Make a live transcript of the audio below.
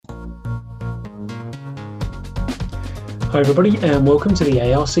Hi everybody and welcome to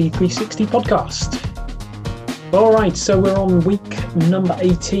the ARC 360 podcast. All right, so we're on week number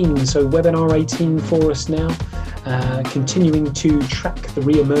 18, so webinar 18 for us now, continuing to track the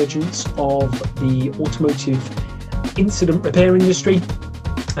re-emergence of the automotive incident repair industry.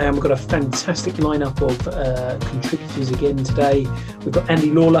 And we've got a fantastic lineup of contributors again today. We've got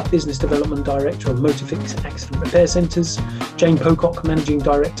Andy Lawler, Business Development Director of Motorfix Accident Repair Centres, Jane Pocock, Managing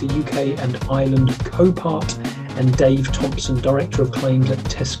Director UK and Ireland of Copart, and Dave Thompson, Director of Claims at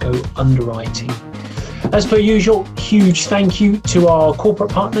Tesco Underwriting. As per usual, huge thank you to our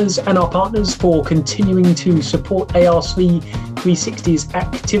corporate partners and our partners for continuing to support ARC 360's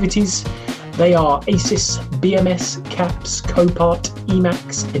activities. They are ACIS, BMS, CAPS, Copart,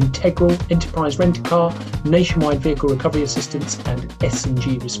 Emax, Integral, Enterprise Rent-A-Car, Nationwide Vehicle Recovery Assistance and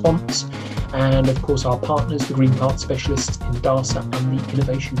S&G Response. And of course our partners, the Green Part Specialists in DARSA and the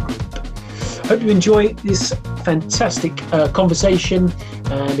Innovation Group. Hope you enjoy this fantastic conversation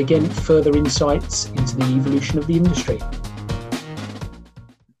and again further insights into the evolution of the industry.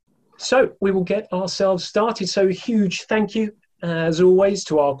 So we will get ourselves started. So huge thank you as always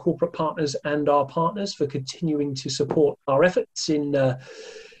to our corporate partners and our partners for continuing to support our efforts in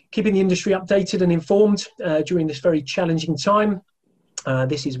keeping the industry updated and informed during this very challenging time.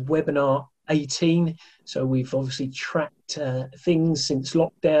 This is webinar 18, so we've obviously tracked things since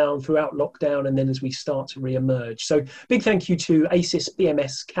lockdown, throughout lockdown, and then as we start to re-emerge. So big thank you to ACIS,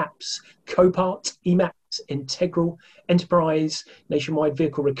 BMS, CAPS, Copart, Emax, Integral, Enterprise, Nationwide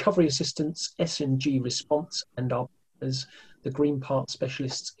Vehicle Recovery Assistance, S&G Response, and our partners, the Green Part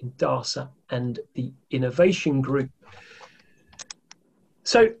Specialists in DARSA and the Innovation Group.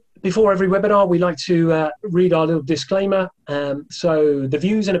 So before every webinar, we like to read our little disclaimer. So the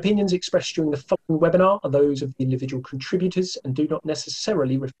views and opinions expressed during the following webinar are those of the individual contributors and do not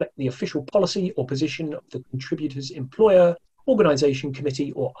necessarily reflect the official policy or position of the contributor's employer, organisation,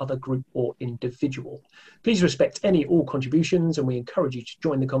 committee or other group or individual. Please respect any all contributions and we encourage you to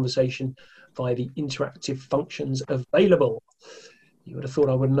join the conversation via the interactive functions available. You would have thought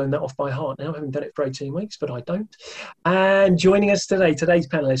I would have known that off by heart now, having done it for 18 weeks, but I don't. And joining us today, today's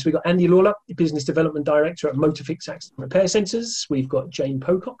panellists, we've got Andy Lawler, Business Development Director at Motorfix Accident Repair Centres. We've got Jane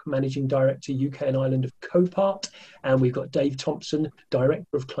Pocock, Managing Director, UK and Ireland of Copart. And we've got Dave Thompson,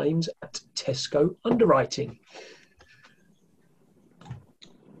 Director of Claims at Tesco Underwriting.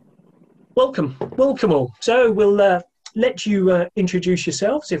 Welcome all. So we'll let you introduce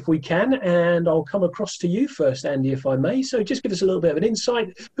yourselves if we can, and I'll come across to you first, Andy, if I may. So just give us a little bit of an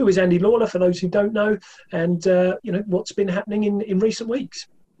insight. Who is Andy Lawler, for those who don't know, and you know, what's been happening in recent weeks?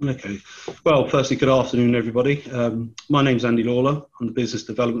 Okay. Well, firstly, good afternoon, everybody. My name's Andy Lawler. I'm the Business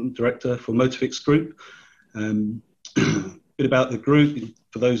Development Director for Motorfix Group. A bit about the group,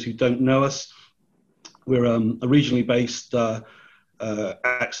 for those who don't know us. We're a regionally based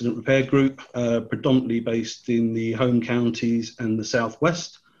accident repair group, predominantly based in the home counties and the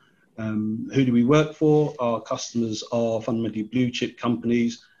southwest. Who do we work for? Our customers are fundamentally blue chip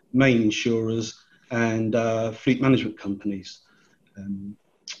companies, main insurers and fleet management companies.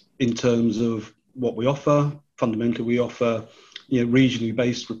 In terms of what we offer, fundamentally we offer regionally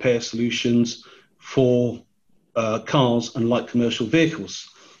based repair solutions for cars and light commercial vehicles.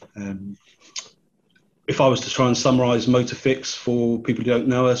 If I was to try and summarise Motorfix for people who don't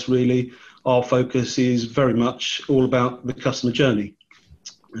know us, really, our focus is very much all about the customer journey.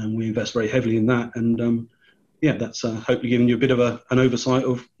 And we invest very heavily in that. And yeah, that's hopefully giving you a bit of an oversight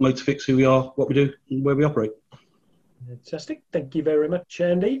of Motorfix, who we are, what we do, and where we operate. Fantastic. Thank you very much,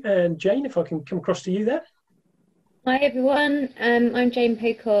 Andy. And Jane, if I can come across to you there. Hi, everyone. I'm Jane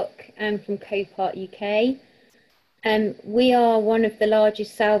Pocock. I'm from Copart UK. We are one of the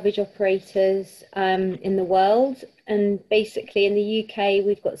largest salvage operators in the world, and basically in the UK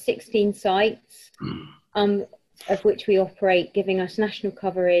we've got 16 sites of which we operate, giving us national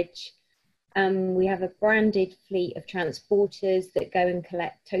coverage. We have a branded fleet of transporters that go and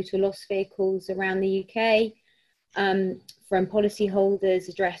collect total loss vehicles around the UK from policyholders'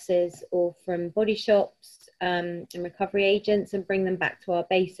 addresses or from body shops and recovery agents, and bring them back to our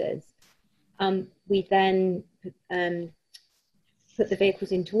bases. We then put the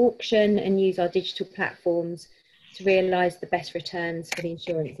vehicles into auction and use our digital platforms to realise the best returns for the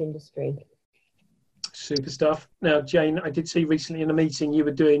insurance industry. Super stuff. Now, Jane, I did see recently in a meeting you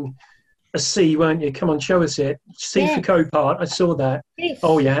were doing a C, weren't you? Come on, show us it. C for Copart. I saw that. Yes.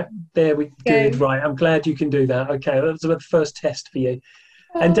 Oh, yeah. There we go. Right. I'm glad you can do that. Okay. That was the first test for you.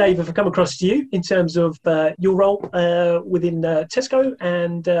 And Dave, if I come across to you in terms of your role within Tesco,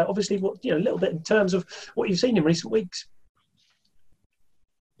 and obviously what a little bit in terms of what you've seen in recent weeks.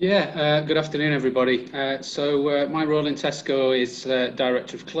 Yeah, good afternoon, everybody. So my role in Tesco is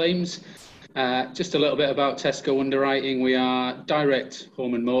Director of Claims. Just a little bit about Tesco Underwriting. We are direct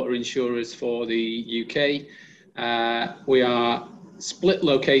home and motor insurers for the UK. We are split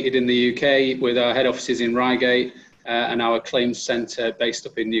located in the UK with our head offices in Reigate and our claims centre based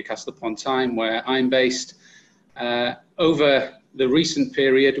up in Newcastle upon Tyne, where I'm based. Over the recent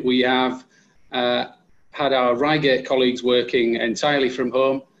period, we have had our Reigate colleagues working entirely from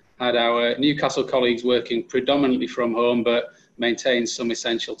home, had our Newcastle colleagues working predominantly from home, but maintained some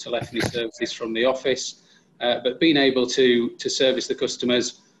essential telephony services from the office, but being able to service the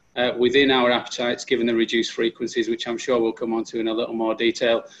customers within our appetites, given the reduced frequencies, which I'm sure we'll come on to in a little more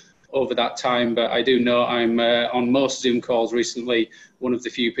detail over that time. But I do know I'm on most Zoom calls recently, one of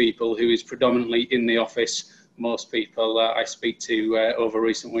the few people who is predominantly in the office. Most people I speak to over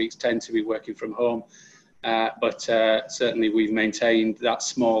recent weeks tend to be working from home. But certainly we've maintained that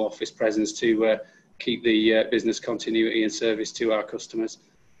small office presence to keep the business continuity and service to our customers.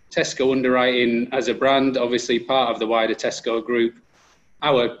 Tesco Underwriting as a brand, obviously part of the wider Tesco group.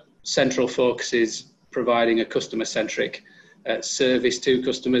 Our central focus is providing a customer-centric service to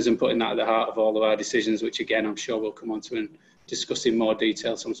customers and putting that at the heart of all of our decisions, which again, I'm sure we'll come on to and discuss in more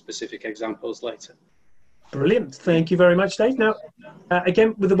detail some specific examples later. Brilliant. Thank you very much, Dave. Now,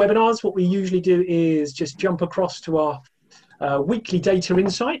 again, with the webinars, what we usually do is just jump across to our weekly data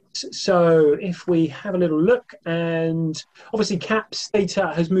insights. So if we have a little look, and obviously CAPS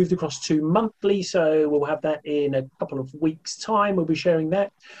data has moved across to monthly, so we'll have that in a couple of weeks' time. We'll be sharing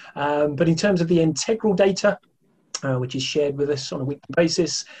that. But in terms of the integral data, which is shared with us on a weekly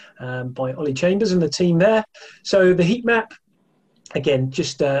basis by Ollie Chambers and the team there. So the heat map, again,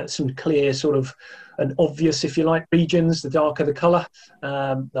 just some clear sort of and obvious, if you like, regions. The darker the colour,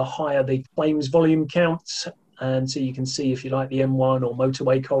 the higher the claims volume counts. And so you can see, if you like, the M1 or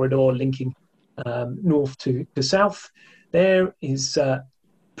motorway corridor linking north to south. There is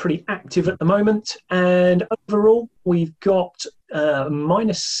pretty active at the moment. And overall, we've got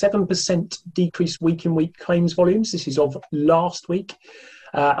 -7% decrease week-in-week claims volumes. This is of last week.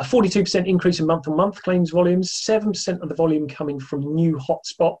 A 42% increase in month-on-month claims volumes, 7% of the volume coming from new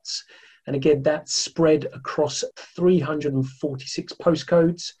hotspots. And again, that's spread across 346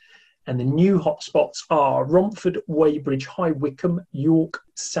 postcodes. And the new hotspots are Romford, Weybridge, High Wycombe, York,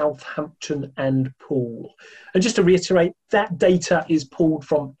 Southampton and Poole. And just to reiterate, that data is pulled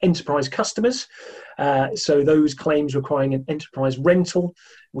from enterprise customers. So those claims requiring an enterprise rental,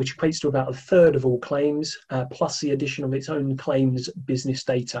 which equates to about a third of all claims, plus the addition of its own claims business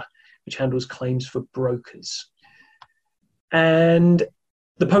data, which handles claims for brokers. And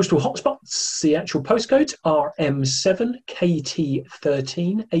the postal hotspots, the actual postcodes are M7,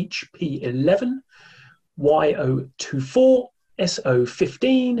 KT13, HP11, YO24,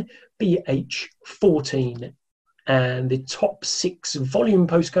 SO15, BH14. And the top 6 volume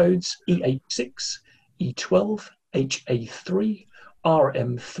postcodes, EH6, E12, HA3,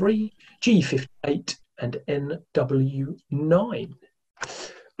 RM3, G58 and NW9.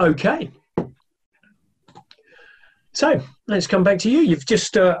 Okay. So let's come back to you. You've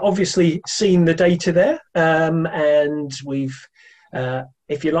just obviously seen the data there, and we've,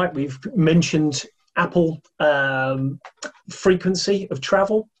 if you like, we've mentioned Apple frequency of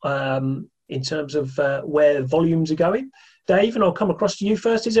travel in terms of where volumes are going. Dave, and I'll come across to you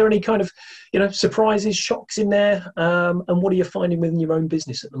first. Is there any kind of, surprises, shocks in there, and what are you finding within your own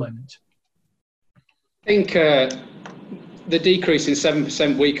business at the moment? I think the decrease in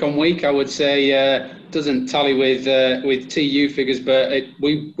 7% week on week, I would say, doesn't tally with TU figures, but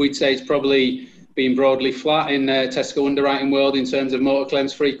we'd say it's probably been broadly flat in Tesco Underwriting world in terms of motor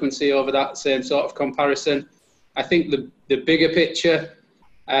claims frequency over that same sort of comparison. I think the bigger picture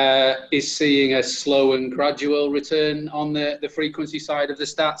is seeing a slow and gradual return on the frequency side of the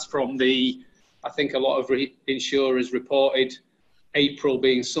stats from I think a lot of insurers reported April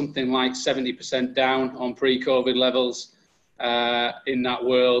being something like 70% down on pre-COVID levels. In that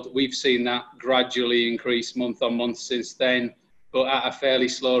world, we've seen that gradually increase month on month since then, but at a fairly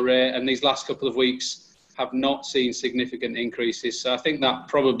slow rate. And these last couple of weeks have not seen significant increases. So I think that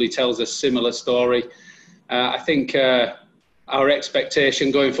probably tells a similar story. I think our expectation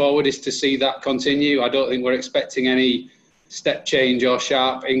going forward is to see that continue. I don't think we're expecting any step change or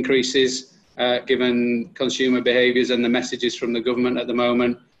sharp increases given consumer behaviours and the messages from the government at the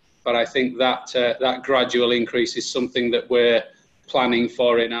moment. But I think that that gradual increase is something that we're planning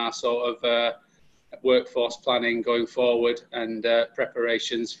for in our sort of workforce planning going forward and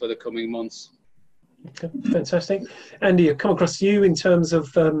preparations for the coming months. Okay, fantastic. Andy, I'll come across to you in terms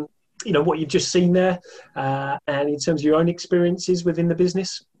of what you've just seen there and in terms of your own experiences within the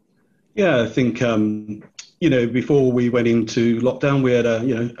business. Yeah, I think, before we went into lockdown, we had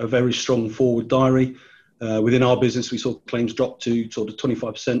a very strong forward diary. Within our business, we saw claims drop to sort of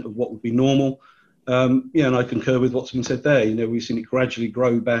 25% of what would be normal. And I concur with what's been said there. We've seen it gradually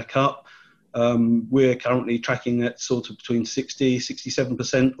grow back up. We're currently tracking at sort of between 60,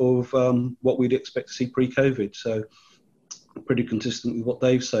 67% of what we'd expect to see pre-COVID. So pretty consistent with what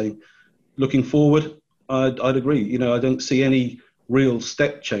Dave's saying. Looking forward, I'd agree. I don't see any real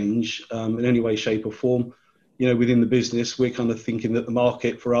step change in any way, shape or form. Within the business, we're kind of thinking that the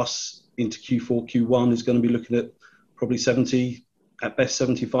market for us into Q4, Q1 is going to be looking at probably 70, at best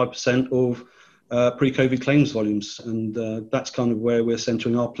 75% of pre-COVID claims volumes. And that's kind of where we're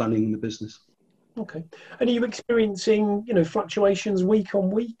centering our planning in the business. Okay. And are you experiencing, fluctuations week on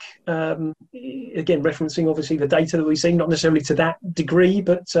week? Again, referencing obviously the data that we've seen, not necessarily to that degree,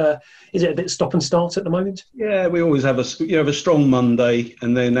 but is it a bit stop and start at the moment? Yeah, we always have a strong Monday,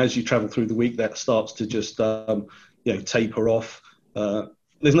 and then as you travel through the week, that starts to just taper off.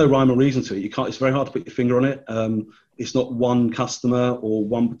 There's no rhyme or reason to it. It's very hard to put your finger on it. It's not one customer or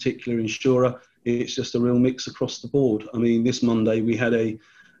one particular insurer. It's just a real mix across the board. I mean, this Monday we had a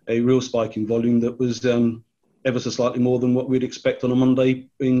real spike in volume that was ever so slightly more than what we'd expect on a Monday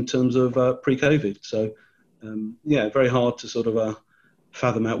in terms of pre-COVID. So, very hard to sort of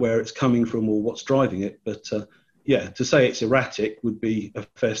fathom out where it's coming from or what's driving it. But, to say it's erratic would be a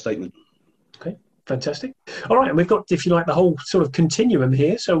fair statement. Okay, fantastic. All right, and we've got, if you like, the whole sort of continuum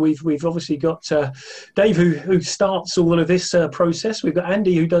here. So we've obviously got Dave who starts all of this process. We've got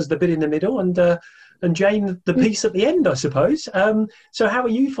Andy who does the bit in the middle, and Jane, the piece at the end, I suppose. So how are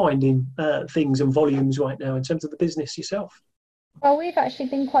you finding things and volumes right now in terms of the business yourself? Well, we've actually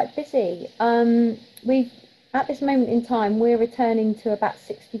been quite busy. At this moment in time, we're returning to about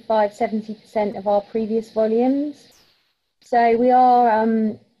 65-70% of our previous volumes. So we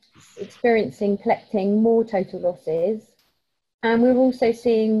are collecting more total losses. And we're also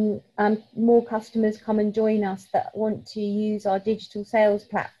seeing more customers come and join us that want to use our digital sales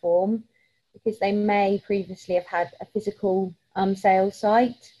platform, because they may previously have had a physical sales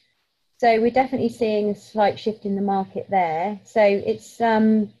site. So we're definitely seeing a slight shift in the market there. So it's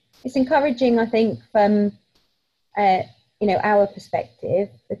encouraging, I think, from our perspective,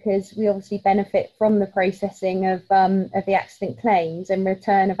 because we obviously benefit from the processing of the accident claims and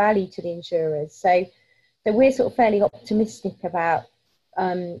return of value to the insurers. So we're sort of fairly optimistic about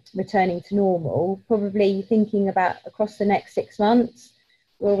returning to normal. Probably thinking about across the next 6 months,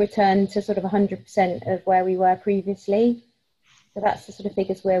 we'll return to sort of 100% of where we were previously. So that's the sort of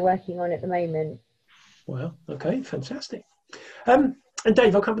figures we're working on at the moment. Well, okay, fantastic. And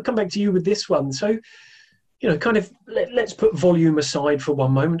Dave, I'll come back to you with this one. So, kind of let's put volume aside for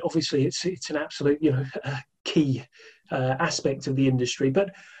one moment. Obviously, it's an absolute, key aspect of the industry.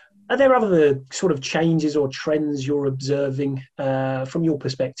 But are there other sort of changes or trends you're observing from your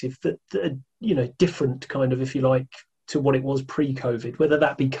perspective that are, different, kind of, if you like, to what it was pre-COVID, whether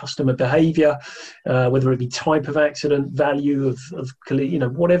that be customer behaviour, whether it be type of accident, value of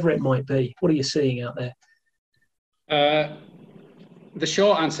whatever it might be? What are you seeing out there? The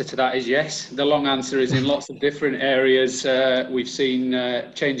short answer to that is yes. The long answer is in lots of different areas. We've seen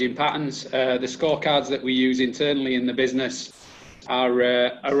changing patterns. The scorecards that we use internally in the business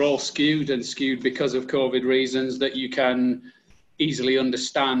are all skewed because of COVID reasons that you can easily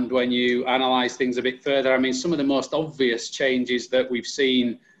understand when you analyse things a bit further. I mean, some of the most obvious changes that we've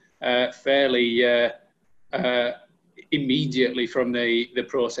seen fairly immediately from the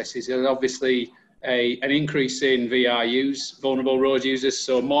processes are obviously an increase in VRUs, vulnerable road users,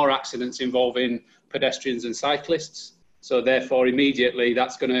 so more accidents involving pedestrians and cyclists. So therefore, immediately,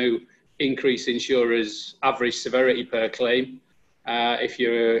 that's going to increase insurers' average severity per claim. If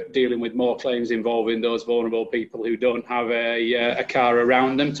you're dealing with more claims involving those vulnerable people who don't have a car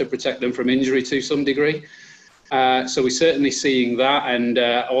around them to protect them from injury to some degree. So we're certainly seeing that, and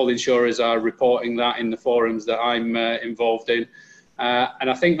all insurers are reporting that in the forums that I'm involved in.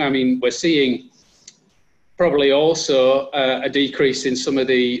 And I think, we're seeing probably also a decrease in some of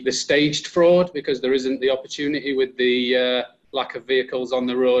the staged fraud, because there isn't the opportunity with the lack of vehicles on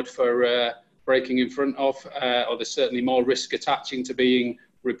the road for breaking in front of, or there's certainly more risk attaching to being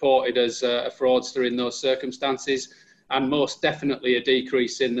reported as a fraudster in those circumstances, and most definitely a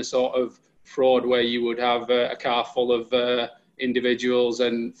decrease in the sort of fraud where you would have a car full of individuals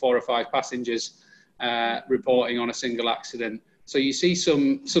and 4 or 5 passengers reporting on a single accident. So you see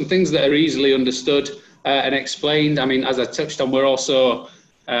some things that are easily understood and explained. I mean, as I touched on, we're also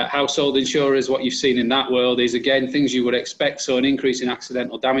household insurers. What you've seen in that world is, again, things you would expect. So an increase in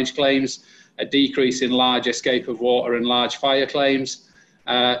accidental damage claims, a decrease in large escape of water and large fire claims.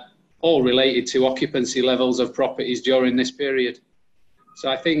 all related to occupancy levels of properties during this period. So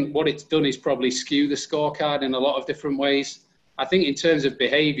I think what it's done is probably skew the scorecard in a lot of different ways. I think in terms of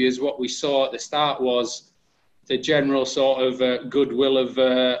behaviours, what we saw at the start was the general sort of goodwill of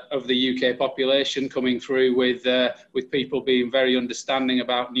the UK population coming through with people being very understanding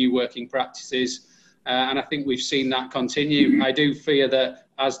about new working practices. And I think we've seen that continue. I do fear that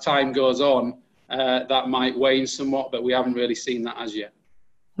as time goes on, that might wane somewhat, but we haven't really seen that as yet.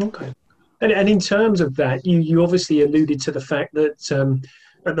 Okay. And in terms of that, you obviously alluded to the fact that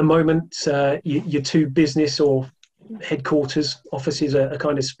at the moment your two business or headquarters offices are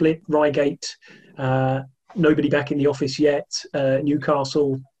kind of split. Reigate, nobody back in the office yet.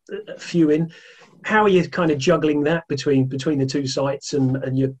 Newcastle, a few in. How are you kind of juggling that between the two sites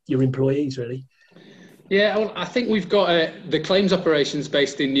and your employees, really? Yeah, well, I think we've got the claims operations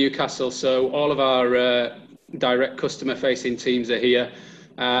based in Newcastle, so all of our direct customer-facing teams are here,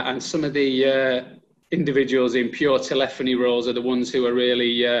 and some of the individuals in pure telephony roles are the ones who are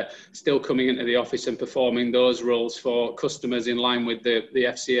really still coming into the office and performing those roles for customers in line with the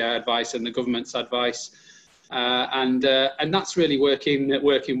FCA advice and the government's advice. And that's really working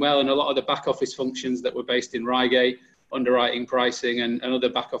well. And a lot of the back office functions that were based in Reigate, underwriting, pricing, and other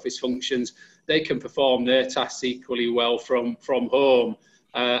back office functions, they can perform their tasks equally well from home.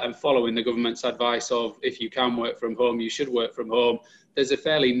 And following the government's advice of if you can work from home, you should work from home. There's a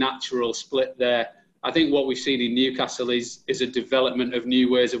fairly natural split there. I think what we've seen in Newcastle is a development of new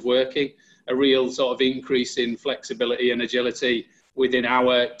ways of working, a real sort of increase in flexibility and agility within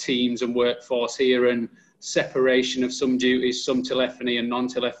our teams and workforce here, and separation of some duties, some telephony and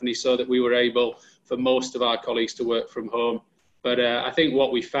non-telephony, so that we were able for most of our colleagues to work from home. But I think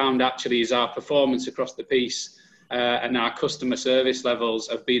what we found actually is our performance across the piece and our customer service levels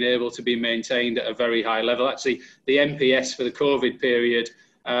have been able to be maintained at a very high level. Actually, the NPS for the COVID period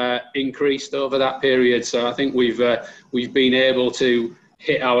increased over that period. So I think we've been able to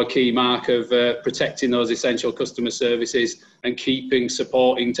hit our key mark of protecting those essential customer services and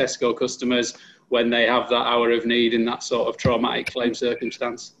supporting Tesco customers when they have that hour of need in that sort of traumatic claim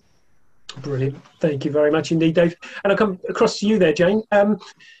circumstance. Brilliant. Thank you very much indeed, Dave. And I'll come across to you there, Jane.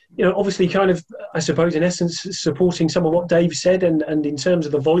 Obviously kind of, I suppose, in essence, supporting some of what Dave said, and in terms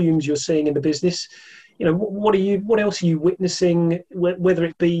of the volumes you're seeing in the business, what else are you witnessing, whether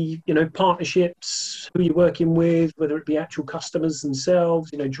it be, partnerships, who you're working with, whether it be actual customers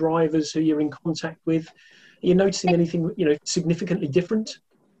themselves, drivers who you're in contact with? Are you noticing anything, significantly different?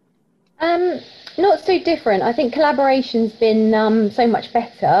 Not so different. I think collaboration's been so much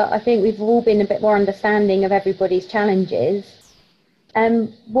better. I think we've all been a bit more understanding of everybody's challenges.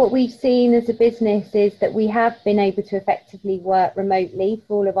 What we've seen as a business is that we have been able to effectively work remotely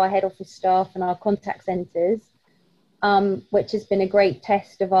for all of our head office staff and our contact centres, which has been a great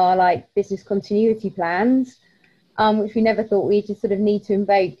test of our business continuity plans, which we never thought we'd just sort of need to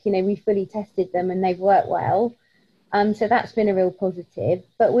invoke. We fully tested them and they've worked well. So that's been a real positive.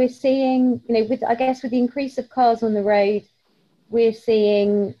 But we're seeing, with the increase of cars on the road, we're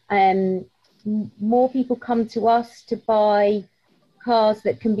seeing more people come to us to buy cars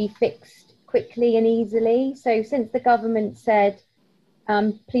that can be fixed quickly and easily. So since the government said,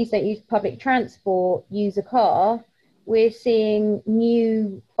 please don't use public transport, use a car, we're seeing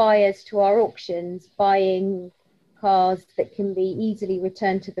new buyers to our auctions buying cars that can be easily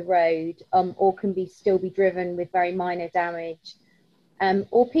returned to the road, or can still be driven with very minor damage,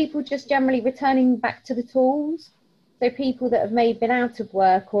 or people just generally returning back to the tools. So people that have maybe been out of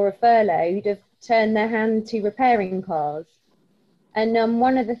work or are furloughed have turned their hand to repairing cars. And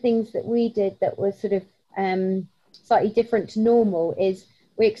one of the things that we did that was sort of slightly different to normal is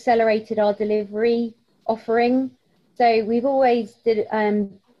we accelerated our delivery offering. So we've always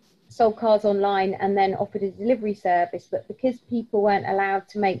sold cars online and then offered a delivery service, but because people weren't allowed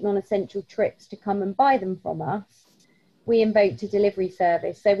to make non-essential trips to come and buy them from us, we invoked a delivery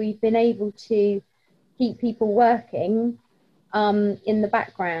service. So we've been able to keep people working in the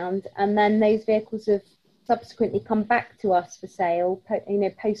background, and then those vehicles have subsequently come back to us for sale,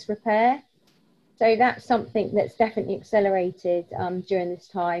 post repair. So that's something that's definitely accelerated during this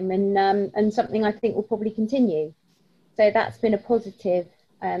time, and something I think will probably continue. So that's been a positive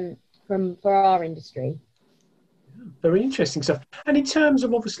for our industry. Very interesting stuff. And in terms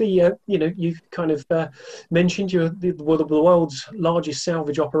of, obviously, you've kind of mentioned you're the world's largest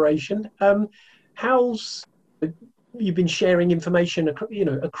salvage operation. How's you've been sharing information,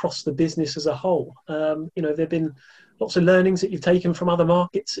 across the business as a whole? There've been lots of learnings that you've taken from other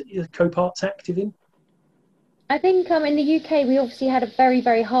markets that Copart's active in. I think in the UK we obviously had a very,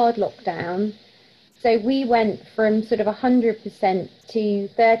 very hard lockdown. So we went from sort of 100% to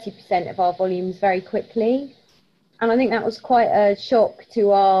 30% of our volumes very quickly. And I think that was quite a shock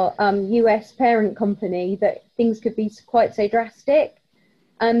to our US parent company, that things could be quite so drastic.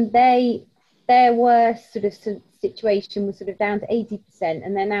 And their worst sort of situation was sort of down to 80%,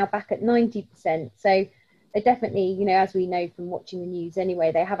 and they're now back at 90%. So they definitely, you know, as we know from watching the news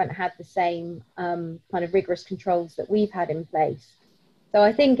anyway, they haven't had the same kind of rigorous controls that we've had in place. So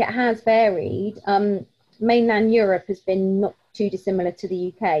I think it has varied. Mainland Europe has been not too dissimilar to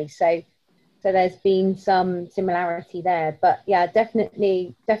the UK. So there's been some similarity there. But yeah,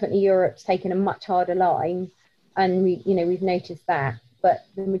 definitely Europe's taken a much harder line, and we've noticed that. But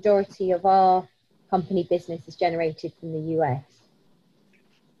the majority of our company business is generated from the US.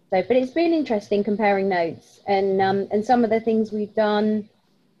 So, but it's been interesting comparing notes, and some of the things we've done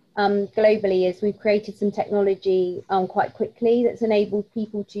globally is we've created some technology quite quickly that's enabled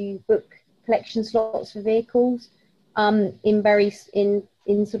people to book collection slots for vehicles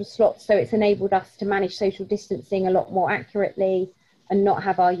in sort of slots. So it's enabled us to manage social distancing a lot more accurately and not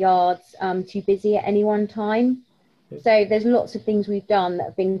have our yards too busy at any one time. So there's lots of things we've done that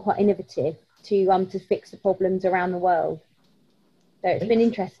have been quite innovative to fix the problems around the world. So it's been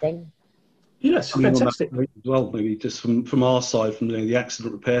interesting. Yes, fantastic. As well, maybe just from our side, from the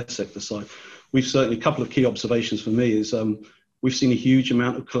accident repair sector side, we've certainly, a couple of key observations for me is we've seen a huge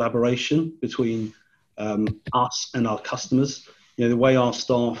amount of collaboration between us and our customers. You know, the way our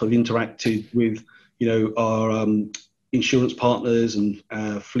staff have interacted with, our insurance partners and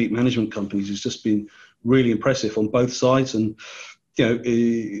fleet management companies has just been really impressive on both sides. And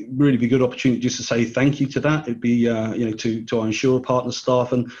it really be a good opportunity just to say thank you to that. It'd be, to our insurer partner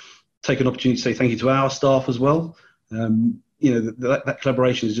staff, and take an opportunity to say thank you to our staff as well. That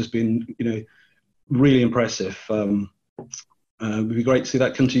collaboration has just been, really impressive. It would be great to see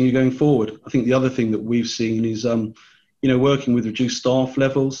that continue going forward. I think the other thing that we've seen is, working with reduced staff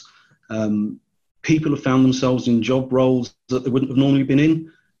levels, people have found themselves in job roles that they wouldn't have normally been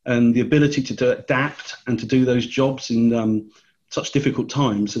in, and the ability to adapt and to do those jobs in such difficult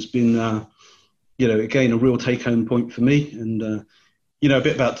times has been, again, a real take-home point for me. And, a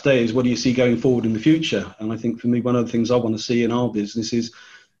bit about today is what do you see going forward in the future? And I think for me, one of the things I want to see in our business is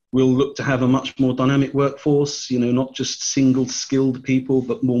we'll look to have a much more dynamic workforce, not just single-skilled people,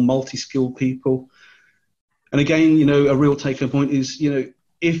 but more multi-skilled people. And again, a real take-home point is,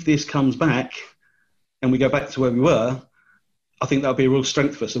 if this comes back and we go back to where we were, I think that'll be a real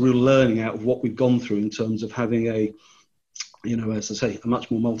strength for us, a real learning out of what we've gone through in terms of having a, as I say, a much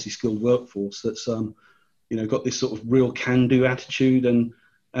more multi-skilled workforce that's, got this sort of real can-do attitude and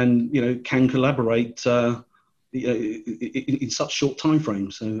can collaborate in such short time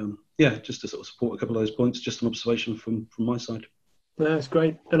frames. So, just to sort of support a couple of those points, just an observation from my side. That's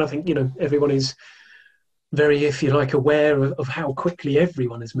great. And I think, everyone is very, if you like, aware of how quickly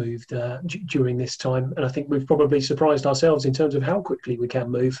everyone has moved during this time. And I think we've probably surprised ourselves in terms of how quickly we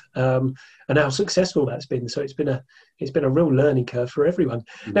can move and how successful that's been. So it's been a real learning curve for everyone.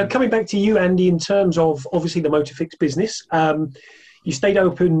 Mm-hmm. Now, coming back to you, Andy, in terms of obviously the Motorfix business, you stayed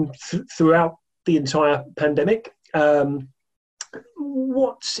open throughout the entire pandemic.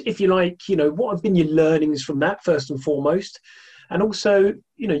 What, if you like, what have been your learnings from that, first and foremost? And also,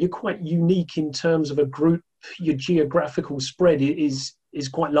 you're quite unique in terms of a group. Your geographical spread is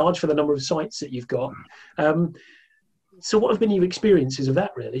quite large for the number of sites that you've got. So what have been your experiences of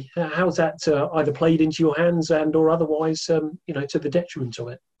that, really? How's that either played into your hands and or otherwise, to the detriment of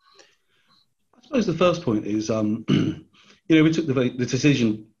it? I suppose the first point is, we took the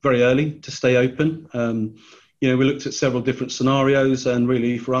decision very early to stay open. We looked at several different scenarios, and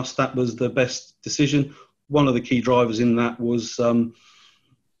really for us, that was the best decision. One of the key drivers in that was to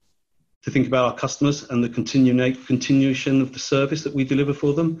think about our customers and the continuation of the service that we deliver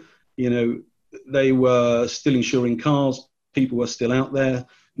for them. They were still insuring cars, people were still out there.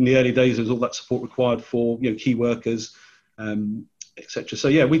 In the early days, there was all that support required for key workers, etc. So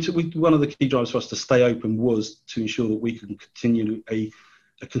one of the key drivers for us to stay open was to ensure that we can continue a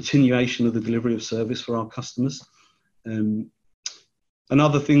continuation of the delivery of service for our customers.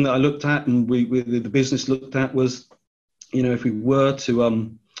 Another thing that I looked at, and the business looked at, was, if we were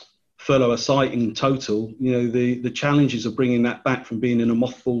to furlough a site in total, the challenges of bringing that back from being in a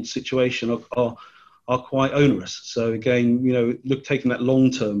mothballed situation are quite onerous. So again, taking that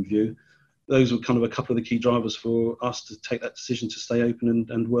long-term view, those were kind of a couple of the key drivers for us to take that decision to stay open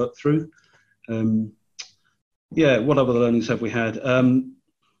and work through. What other learnings have we had? I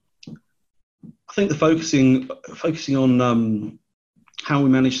think the focusing on how we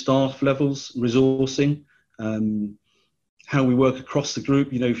manage staff levels, resourcing, how we work across the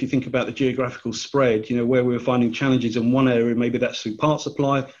group. If you think about the geographical spread, where we were finding challenges in one area, maybe that's through part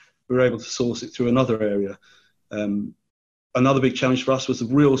supply, we were able to source it through another area. Another big challenge for us was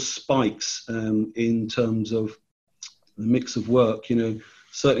the real spikes in terms of the mix of work,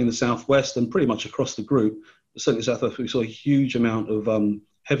 certainly in the Southwest and pretty much across the group. But certainly in the Southwest, we saw a huge amount of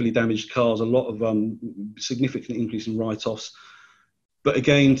heavily damaged cars, a lot of significant increase in write-offs. But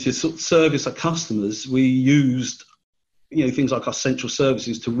again, to sort of service our customers, we used things like our central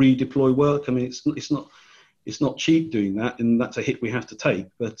services to redeploy work. I mean, it's not cheap doing that, and that's a hit we have to take.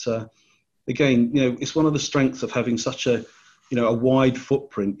 But again, it's one of the strengths of having such a wide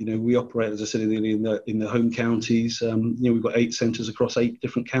footprint. We operate, as I said, in the home counties. We've got 8 centres across 8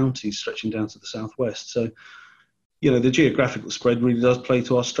 different counties, stretching down to the southwest. So, the geographical spread really does play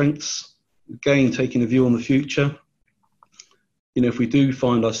to our strengths. Again, taking a view on the future. If we do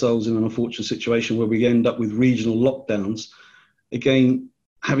find ourselves in an unfortunate situation where we end up with regional lockdowns, again,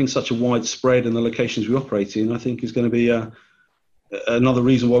 having such a wide spread in the locations we operate in, I think is going to be another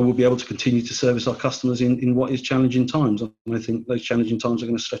reason why we'll be able to continue to service our customers in what is challenging times. And I think those challenging times are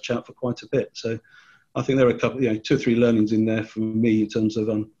going to stretch out for quite a bit. So I think there are a couple, 2 or 3 learnings in there for me in terms of,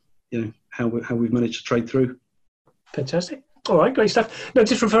 how we've managed to trade through. Fantastic. All right, great stuff. No,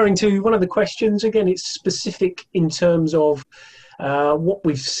 just referring to one of the questions, again, it's specific in terms of what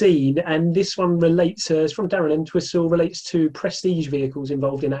we've seen, and this one relates, it's from Darren Entwistle, relates to prestige vehicles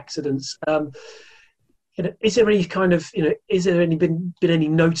involved in accidents. Is there any kind of, is there been any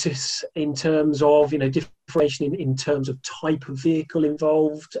notice in terms of, differentiation in terms of type of vehicle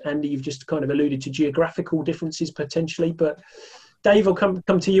involved? Andy, you've just kind of alluded to geographical differences potentially, but Dave, I'll come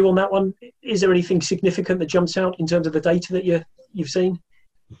to you on that one. Is there anything significant that jumps out in terms of the data that you've seen?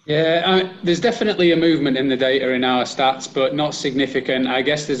 Yeah, there's definitely a movement in the data in our stats, but not significant. I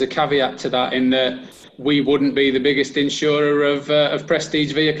guess there's a caveat to that in that we wouldn't be the biggest insurer of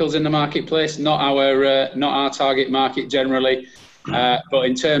prestige vehicles in the marketplace, not our target market generally. But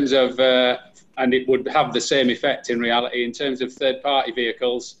in terms of, and it would have the same effect in reality, in terms of third-party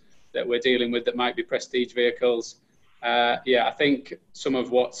vehicles that we're dealing with that might be prestige vehicles. I think some of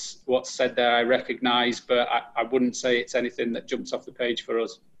what's said there I recognise, but I wouldn't say it's anything that jumps off the page for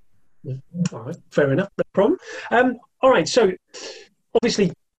us. Yeah. All right, fair enough, no problem. All right, so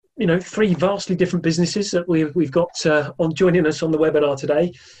obviously, 3 vastly different businesses that we've got on joining us on the webinar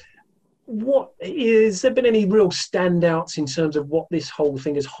today. Has there been any real standouts in terms of what this whole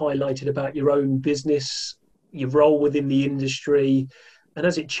thing has highlighted about your own business, your role within the industry? And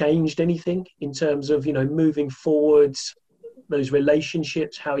has it changed anything in terms of, moving forwards, those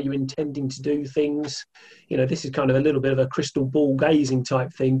relationships, how you're intending to do things? This is kind of a little bit of a crystal ball gazing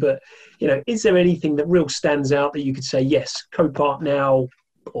type thing, but, is there anything that real stands out that you could say, yes, Copart now,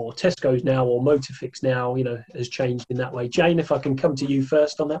 or Tesco's now, or Motorfix now, has changed in that way? Jane, if I can come to you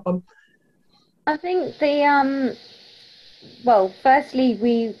first on that one. I think firstly,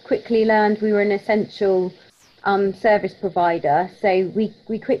 we quickly learned we were an essential service provider, so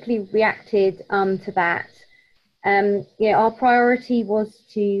we quickly reacted to that. Our priority was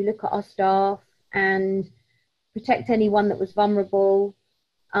to look at our staff and protect anyone that was vulnerable,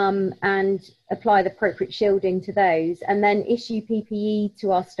 and apply the appropriate shielding to those, and then issue PPE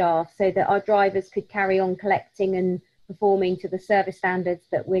to our staff so that our drivers could carry on collecting and performing to the service standards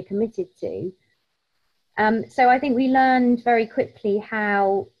that we're committed to. So I think we learned very quickly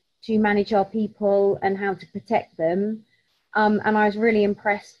how to manage our people and how to protect them. And I was really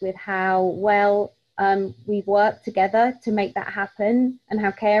impressed with how well we've worked together to make that happen, and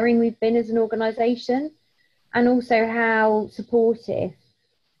how caring we've been as an organisation, and also how supportive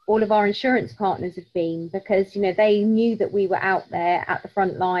all of our insurance partners have been, because they knew that we were out there at the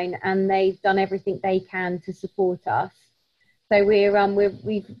front line, and they've done everything they can to support us. So we're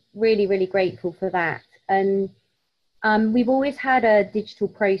really, really grateful for that. And we've always had a digital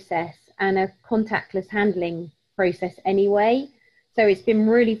process and a contactless handling process anyway. So it's been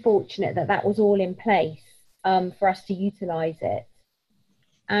really fortunate that that was all in place for us to utilise it.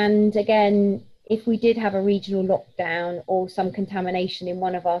 And again, if we did have a regional lockdown or some contamination in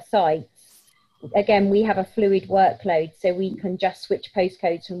one of our sites, again, we have a fluid workload, so we can just switch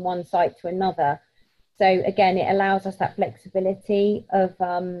postcodes from one site to another. So again, it allows us that flexibility of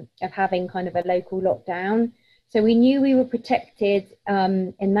having kind of a local lockdown. So we knew we were protected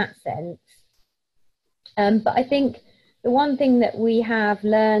in that sense. But I think the one thing that we have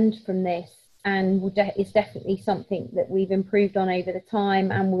learned from this, and is definitely something that we've improved on over the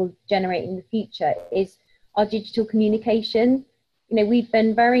time and will generate in the future, is our digital communication. We've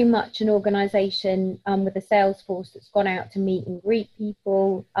been very much an organisation with a sales force that's gone out to meet and greet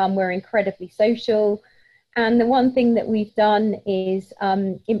people. We're incredibly social, And the one thing that we've done is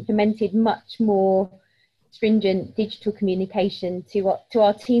implemented much more stringent digital communication to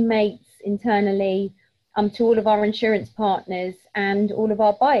our teammates internally, to all of our insurance partners and all of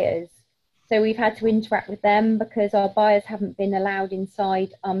our buyers. So we've had to interact with them because our buyers haven't been allowed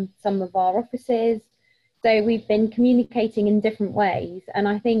inside some of our offices. So we've been communicating in different ways, and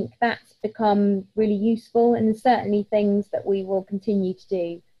I think that's become really useful, and certainly things that we will continue to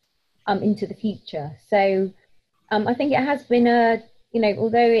do into the future. So I think it has been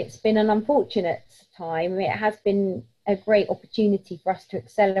although it's been an unfortunate time, it has been a great opportunity for us to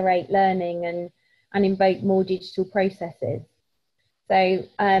accelerate learning and invoke more digital processes. So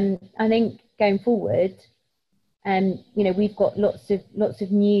I think going forward, we've got lots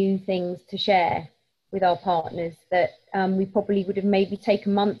of new things to share with our partners that we probably would have maybe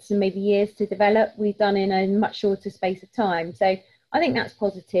taken months and maybe years to develop. We've done in a much shorter space of time. So I think that's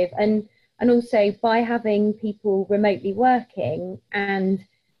positive. And also by having people remotely working and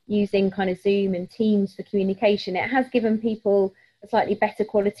using kind of Zoom and Teams for communication, it has given people a slightly better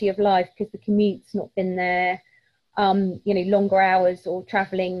quality of life because the commute's not been there, longer hours or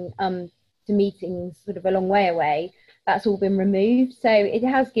travelling to meetings sort of a long way away. That's all been removed. So it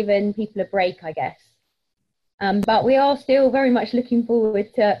has given people a break, I guess. But we are still very much looking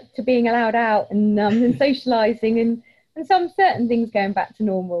forward to being allowed out and socialising and some certain things going back to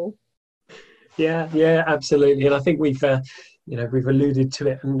normal. Yeah, absolutely. And I think we've alluded to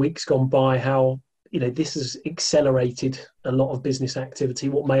it in weeks gone by how, this has accelerated a lot of business activity.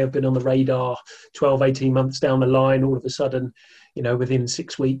 What may have been on the radar 12, 18 months down the line, all of a sudden, within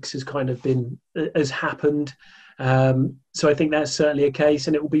 6 weeks has happened. So I think that's certainly a case,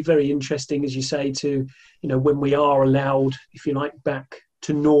 and it will be very interesting, as you say, to, when we are allowed, if you like, back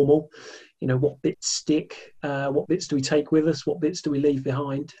to normal, what bits stick, what bits do we take with us, what bits do we leave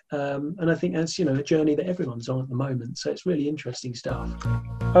behind? And I think that's, a journey that everyone's on at the moment. So it's really interesting stuff.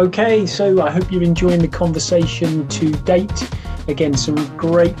 Okay, so I hope you're enjoying the conversation to date. Again, some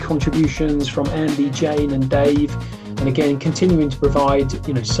great contributions from Andy, Jane and Dave. And again, continuing to provide,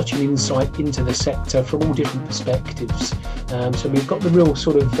 such an insight into the sector from all different perspectives. So we've got the real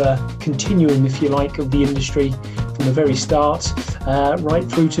sort of continuum, if you like, of the industry from the very start right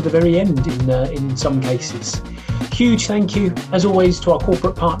through to the very end in some cases. Huge thank you, as always, to our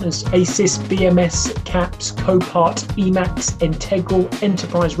corporate partners, ASIS, BMS, CAPS, Copart, Emacs, Integral,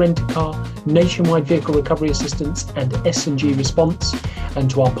 Enterprise Rent-A-Car, Nationwide Vehicle Recovery Assistance and S&G Response,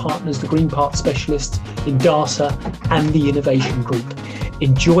 and to our partners, the Green Part Specialists, Indasa and the Innovation Group.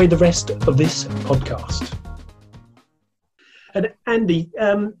 Enjoy the rest of this podcast. And Andy,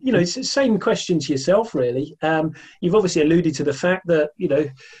 it's the same question to yourself, really. You've obviously alluded to the fact that,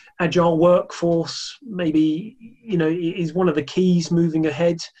 agile workforce maybe, is one of the keys moving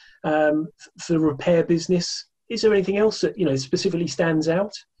ahead for the repair business. Is there anything else that, specifically stands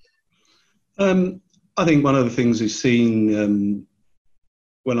out? I think one of the things we've seen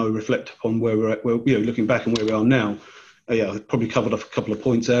when I reflect upon where we're at, looking back and where we are now, I probably covered off a couple of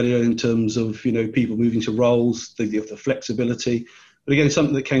points earlier in terms of, people moving to roles, the flexibility. But again,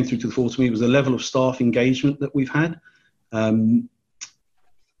 something that came through to the fore to me was the level of staff engagement that we've had. That's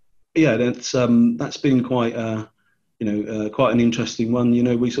been quite, quite an interesting one.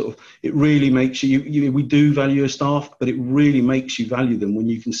 It really makes you, we do value our staff, but it really makes you value them when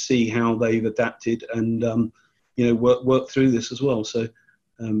you can see how they've adapted and, work through this as well. So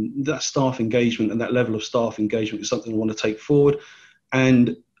that staff engagement and that level of staff engagement is something I want to take forward.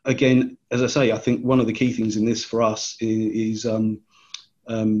 And again, as I say, I think one of the key things in this for us is the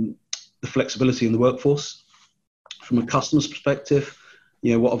flexibility in the workforce. From a customer's perspective,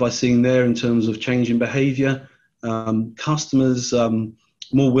 what have I seen there in terms of change in behaviour? Customers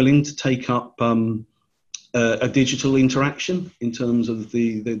more willing to take up a digital interaction in terms of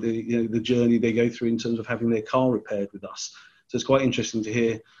the journey they go through in terms of having their car repaired with us. So it's quite interesting to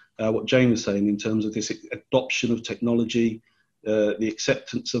hear what Jane was saying in terms of this adoption of technology, the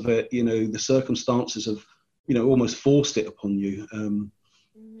acceptance of it. The circumstances have almost forced it upon you.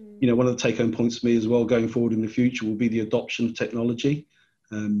 One of the take-home points for me as well going forward in the future will be the adoption of technology.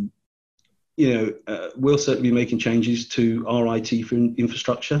 We'll certainly be making changes to our IT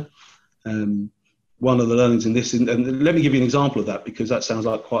infrastructure. One of the learnings in this, and let me give you an example of that, because that sounds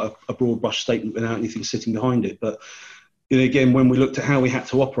like quite a broad brush statement without anything sitting behind it. But again, when we looked at how we had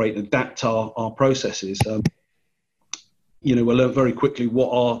to operate and adapt our processes, we learned very quickly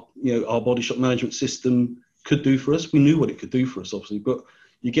what our body shop management system could do for us. We knew what it could do for us, obviously, but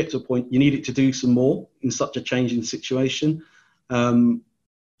you get to a point you need it to do some more in such a changing situation. So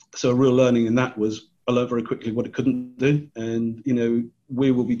a real learning in that was I learned very quickly what it couldn't do, and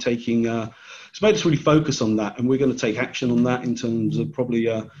we will be taking, it's made us really focus on that, and we're going to take action on that in terms of probably,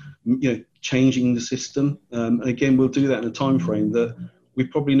 changing the system. And again, we'll do that in a time frame that we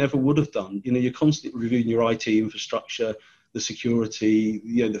probably never would have done. You're constantly reviewing your IT infrastructure, the security,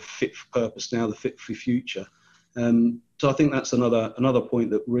 the fit for purpose now, the fit for future. So I think that's another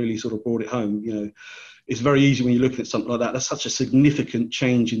point that really sort of brought it home. It's very easy when you're looking at something like that. That's such a significant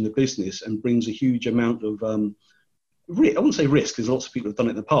change in the business and brings a huge amount of, I wouldn't say risk, because lots of people have done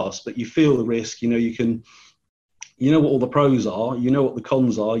it in the past, but you feel the risk. You know what all the pros are, you know what the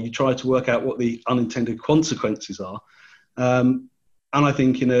cons are, you try to work out what the unintended consequences are. And I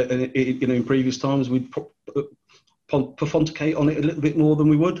think in previous times we'd pontificate on it a little bit more than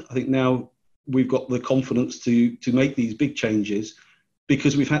we would. I think now we've got the confidence to make these big changes,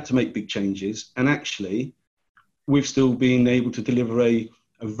 because we've had to make big changes, and actually we've still been able to deliver a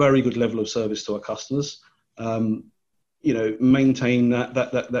very good level of service to our customers. Maintain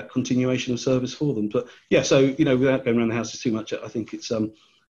that continuation of service for them. But yeah, so without going around the houses too much, I think it's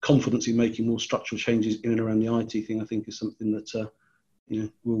confidence in making more structural changes in and around the IT thing. I think is something that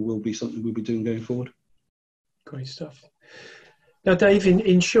will be something we'll be doing going forward. Great stuff. Now, Dave,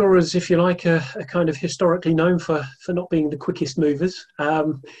 insurers, if you like, are kind of historically known for not being the quickest movers.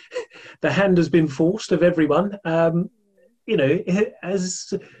 The hand has been forced of everyone.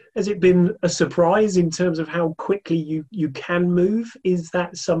 Has it been a surprise in terms of how quickly you can move? Is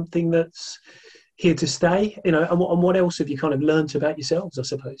that something that's here to stay? And what else have you kind of learnt about yourselves, I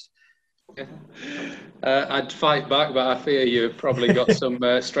suppose? I'd fight back, but I fear you've probably got some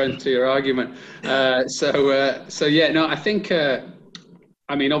strength to your argument. I think,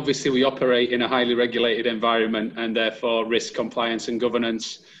 obviously we operate in a highly regulated environment, and therefore risk, compliance and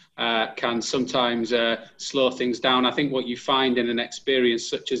governance can sometimes slow things down. I think what you find in an experience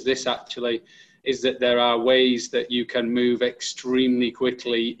such as this actually is that there are ways that you can move extremely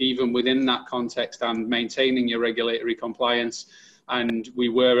quickly, even within that context, and maintaining your regulatory compliance. And we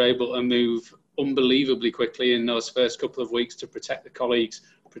were able to move unbelievably quickly in those first couple of weeks to protect the colleagues,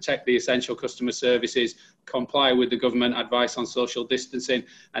 protect the essential customer services, comply with the government advice on social distancing.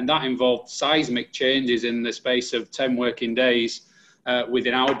 And that involved seismic changes in the space of 10 working days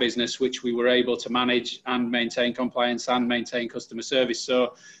within our business, which we were able to manage and maintain compliance and maintain customer service.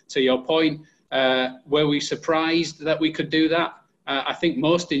 So to your point, were we surprised that we could do that? I think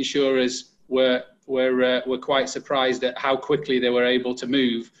most insurers were quite surprised at how quickly they were able to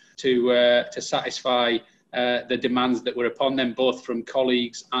move to satisfy the demands that were upon them, both from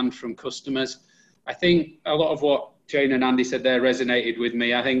colleagues and from customers. I think a lot of what Jane and Andy said there resonated with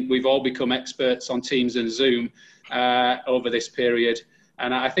me. I think we've all become experts on Teams and Zoom over this period.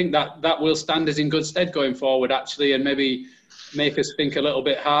 And I think that will stand us in good stead going forward, actually, and maybe make us think a little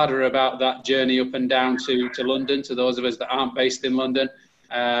bit harder about that journey up and down to London, to those of us that aren't based in London,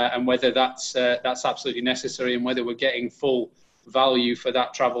 and whether that's absolutely necessary and whether we're getting full value for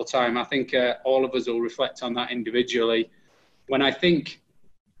that travel time. I think all of us will reflect on that individually. When I think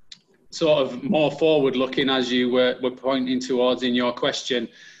sort of more forward looking, as you were pointing towards in your question,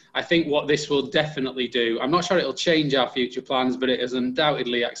 I think what this will definitely do, I'm not sure it'll change our future plans, but it has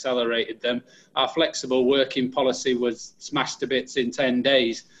undoubtedly accelerated them. Our flexible working policy was smashed to bits in 10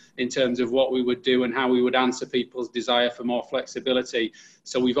 days in terms of what we would do and how we would answer people's desire for more flexibility.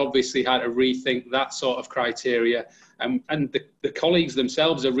 So we've obviously had to rethink that sort of criteria. And the colleagues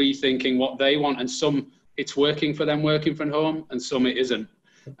themselves are rethinking what they want, and some it's working for them working from home and some it isn't.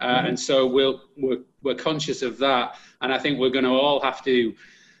 And so we're conscious of that. And I think we're going to all have to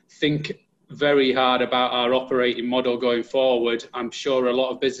think very hard about our operating model going forward. I'm sure a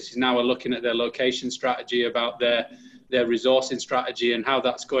lot of businesses now are looking at their location strategy, about their resourcing strategy and how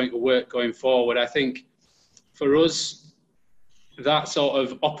that's going to work going forward. I think for us, that sort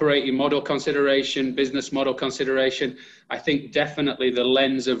of operating model consideration, business model consideration, I think definitely the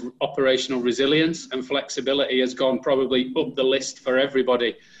lens of operational resilience and flexibility has gone probably up the list for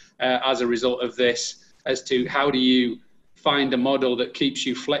everybody as a result of this, as to how do you find a model that keeps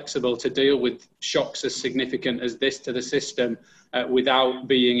you flexible to deal with shocks as significant as this to the system without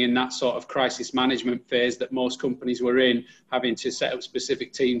being in that sort of crisis management phase that most companies were in, having to set up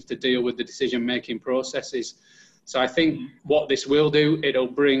specific teams to deal with the decision-making processes. So I think what this will do, it'll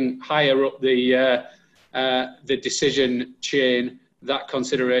bring higher up the decision chain that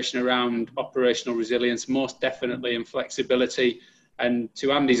consideration around operational resilience, most definitely, and flexibility. And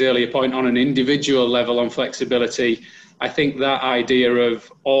to Andy's earlier point on an individual level on flexibility, I think that idea of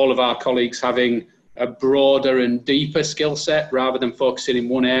all of our colleagues having a broader and deeper skill set rather than focusing in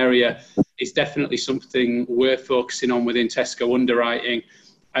one area is definitely something we're focusing on within Tesco Underwriting.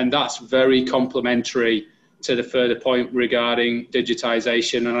 And that's very complementary to the further point regarding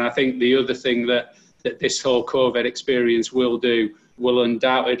digitisation. And I think the other thing that this whole COVID experience will do will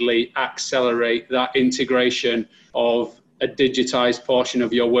undoubtedly accelerate that integration of a digitised portion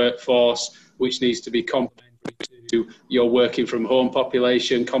of your workforce, which needs to be complementary to your working from home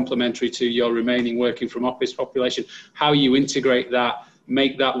population, complementary to your remaining working from office population. How you integrate that,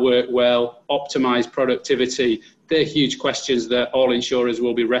 make that work well, optimise productivity, they're huge questions that all insurers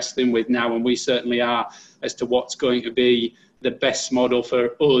will be wrestling with now, and we certainly are, as to what's going to be the best model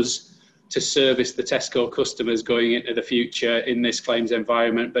for us to service the Tesco customers going into the future in this claims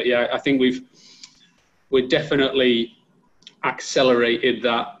environment. But yeah, I think we've definitely accelerated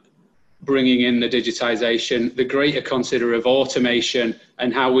that, bringing in the digitisation, the greater consider of automation,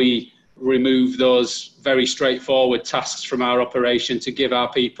 and how we remove those very straightforward tasks from our operation to give our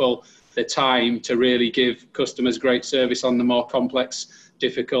people the time to really give customers great service on the more complex,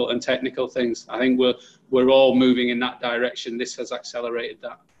 difficult and technical things. I think we're all moving in that direction. This has accelerated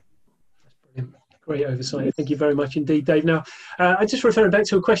that. Brilliant. Great oversight. Thank you very much indeed, Dave. Now, I just referred back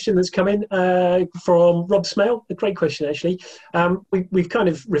to a question that's come in from Rob Smale. A great question, actually. We've kind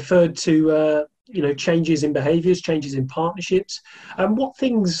of referred to changes in behaviours, changes in partnerships. What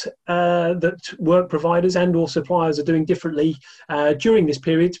things that work providers and or suppliers are doing differently during this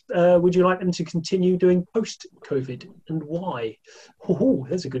period would you like them to continue doing post-COVID, and why? Oh,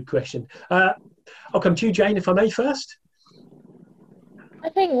 that's a good question. I'll come to you, Jane, if I may, first. I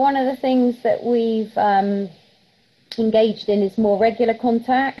think one of the things that we've engaged in is more regular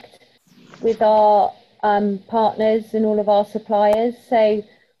contact with our partners and all of our suppliers. So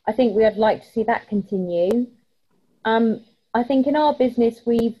I think we would like to see that continue. I think in our business,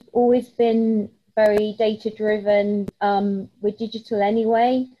 we've always been very data driven. We're digital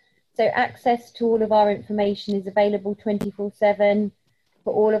anyway. So access to all of our information is available 24/7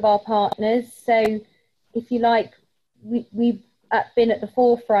 for all of our partners. So if you like, we've been at the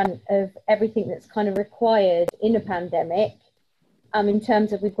forefront of everything that's kind of required in a pandemic, in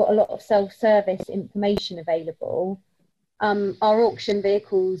terms of we've got a lot of self-service information available. Our auction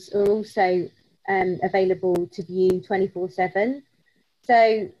vehicles are also available to view 24/7.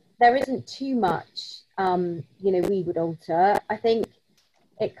 So there isn't too much, we would alter. I think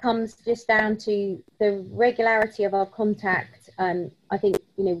it comes just down to the regularity of our contact. I think,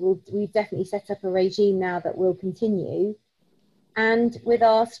 we've definitely set up a regime now that will continue. And with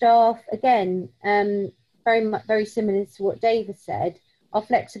our staff, again, very similar to what Dave has said, our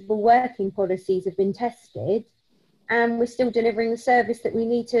flexible working policies have been tested, and we're still delivering the service that we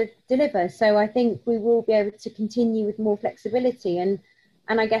need to deliver. So I think we will be able to continue with more flexibility, and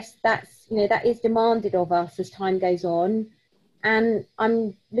I guess that's, that is demanded of us as time goes on. And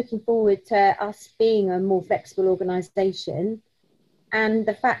I'm looking forward to us being a more flexible organisation. And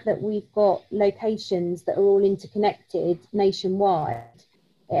the fact that we've got locations that are all interconnected nationwide,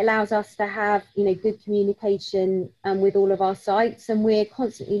 it allows us to have, good communication with all of our sites. And we're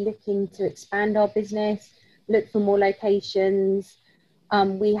constantly looking to expand our business, look for more locations.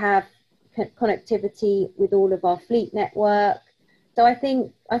 We have connectivity with all of our fleet network. So I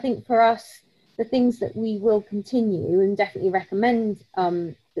think for us, the things that we will continue and definitely recommend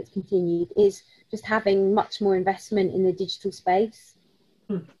that's continued is just having much more investment in the digital space.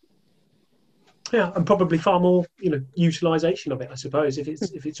 Yeah, and probably far more, utilisation of it, I suppose. If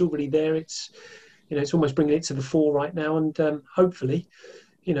it's already there, it's almost bringing it to the fore right now, and hopefully,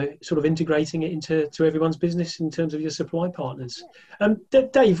 sort of integrating it into everyone's business in terms of your supply partners.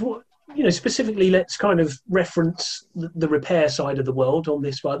 Dave, specifically, let's kind of reference the repair side of the world on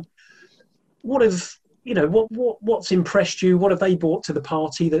this one. What's impressed you? What have they brought to the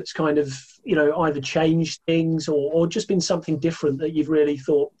party that's kind of, either changed things or just been something different that you've really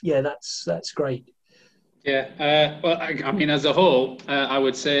thought, yeah, that's great? Yeah, well, I mean, as a whole, I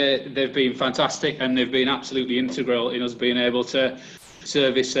would say they've been fantastic, and they've been absolutely integral in us being able to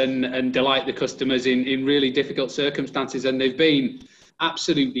service and delight the customers in really difficult circumstances. And they've been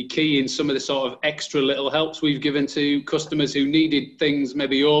absolutely key in some of the sort of extra little helps we've given to customers who needed things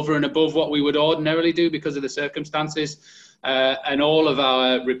maybe over and above what we would ordinarily do because of the circumstances. And all of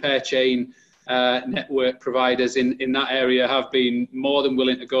our repair chain network providers in that area have been more than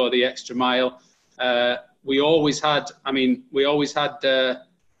willing to go the extra mile. We always had,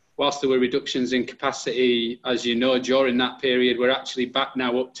 whilst there were reductions in capacity, as you know, during that period, we're actually back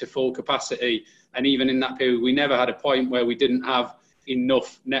now up to full capacity. And even in that period, we never had a point where we didn't have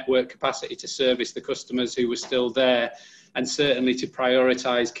enough network capacity to service the customers who were still there, and certainly to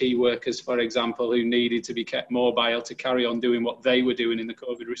prioritise key workers, for example, who needed to be kept mobile to carry on doing what they were doing in the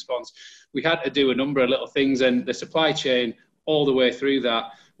COVID response. We had to do a number of little things, and the supply chain all the way through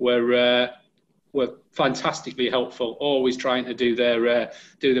that were were fantastically helpful, always trying to do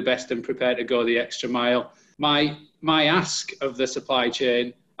the best and prepare to go the extra mile. My ask of the supply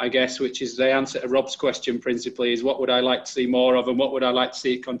chain, I guess, which is the answer to Rob's question principally, is what would I like to see more of and what would I like to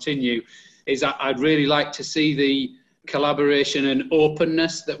see it continue, is that I'd really like to see the collaboration and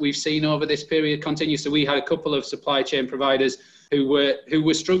openness that we've seen over this period continue. So we had a couple of supply chain providers who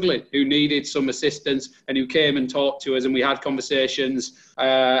were struggling, who needed some assistance, and who came and talked to us, and we had conversations,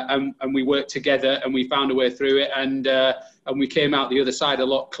 and we worked together, and we found a way through it, and we came out the other side a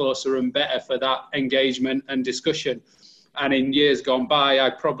lot closer and better for that engagement and discussion. And in years gone by,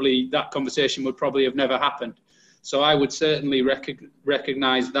 that conversation would probably have never happened. So I would certainly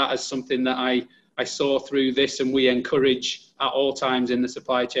recognise that as something that I saw through this, and we encourage at all times in the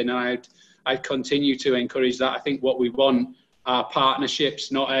supply chain, and I'd continue to encourage that. I think what we want are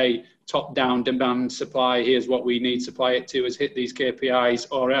partnerships, not a top-down demand supply, here's what we need, supply it to us, hit these KPIs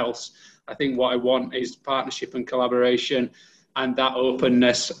or else. I think what I want is partnership and collaboration, and that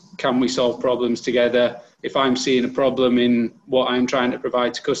openness. Can we solve problems together? If I'm seeing a problem in what I'm trying to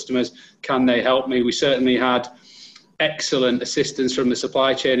provide to customers, can they help me? We certainly had excellent assistance from the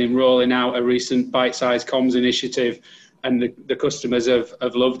supply chain in rolling out a recent bite-sized comms initiative, and the customers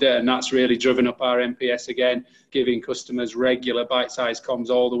have loved it, and that's really driven up our NPS again, giving customers regular bite-sized comms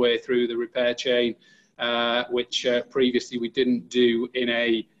all the way through the repair chain, which previously we didn't do in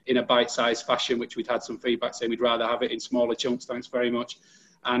a bite-sized fashion, which we'd had some feedback saying we'd rather have it in smaller chunks, thanks very much.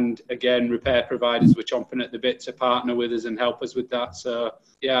 And again, repair providers were chomping at the bit to partner with us and help us with that. So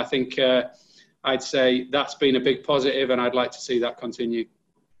yeah, I think I'd say that's been a big positive, and I'd like to see that continue.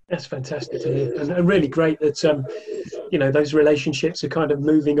 That's fantastic to hear, and really great that those relationships are kind of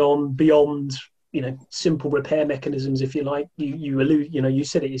moving on beyond simple repair mechanisms, if you like. You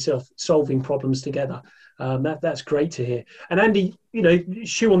said it yourself, solving problems together. That's great to hear. And Andy,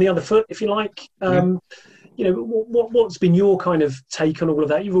 shoe on the other foot, if you like. What's been your kind of take on all of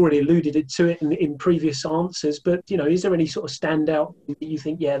that? You've already alluded to it in previous answers, but is there any sort of standout that you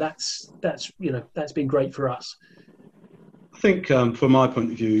think, that's been great for us? I think from my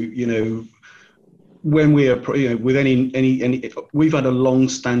point of view, when we are, with any, we've had a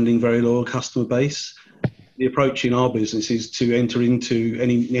long-standing, very loyal customer base. The approach in our business is to enter into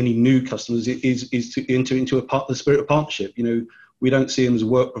any new customers is to enter into the spirit of partnership. We don't see them as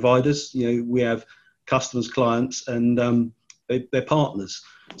work providers. We have customers, clients, and they're partners.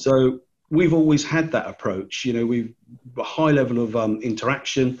 So we've always had that approach. We've a high level of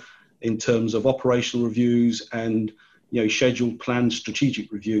interaction in terms of operational reviews and scheduled, planned,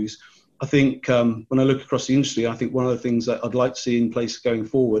 strategic reviews. I think when I look across the industry, I think one of the things that I'd like to see in place going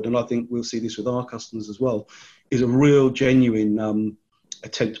forward, and I think we'll see this with our customers as well, is a real genuine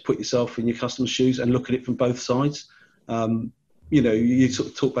attempt to put yourself in your customer's shoes and look at it from both sides. You sort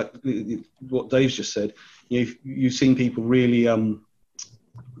of talk about what Dave's just said. You've seen people really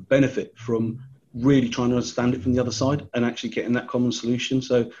benefit from really trying to understand it from the other side and actually getting that common solution.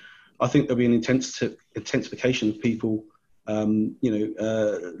 So I think there'll be an intensification of people,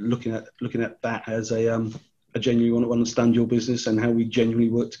 looking at that as a genuinely want to understand your business and how we genuinely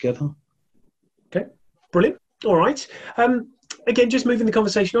work together. Okay, brilliant. All right. Again, just moving the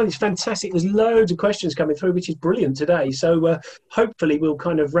conversation on, it's fantastic. There's loads of questions coming through, which is brilliant today. So hopefully we'll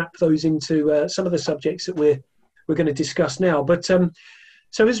kind of wrap those into some of the subjects that we're going to discuss now. But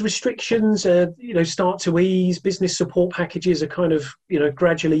so as restrictions, start to ease, business support packages are kind of,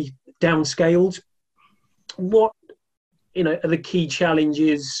 gradually downscaled. What, are the key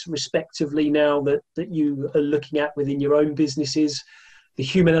challenges respectively now that you are looking at within your own businesses? The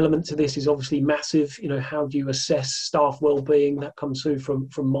human element to this is obviously massive. How do you assess staff well-being? That comes through from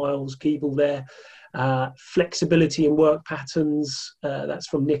Miles Keeble there. Flexibility in work patterns, that's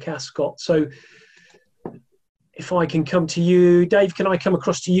from Nick Ascott. So if I can come to you, Dave, can I come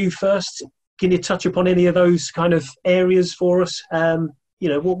across to you first? Can you touch upon any of those kind of areas for us?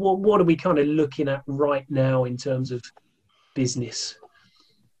 What are we kind of looking at right now in terms of business?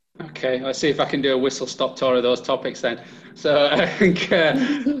 Okay, let's see if I can do a whistle-stop tour of those topics then. So I think,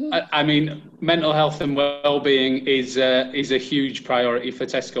 mental health and well-being is a huge priority for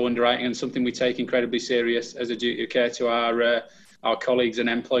Tesco Underwriting, and something we take incredibly serious as a duty of care to our colleagues and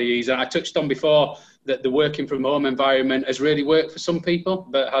employees. And I touched on before that the working from home environment has really worked for some people,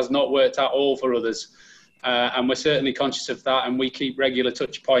 but has not worked at all for others. And we're certainly conscious of that, and we keep regular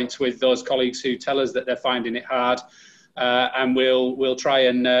touch points with those colleagues who tell us that they're finding it hard. And we'll try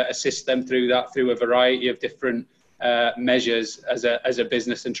and assist them through that through a variety of different measures as a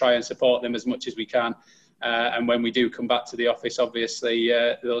business, and try and support them as much as we can. And when we do come back to the office, obviously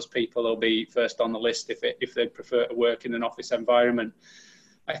those people will be first on the list if they prefer to work in an office environment.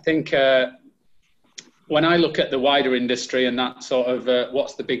 I think when I look at the wider industry and that sort of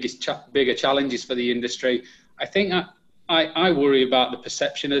what's the bigger challenges for the industry, I think I worry about the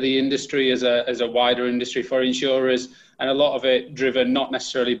perception of the industry as a wider industry for insurers, and a lot of it driven not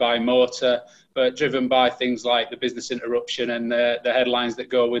necessarily by motor, but driven by things like the business interruption and the headlines that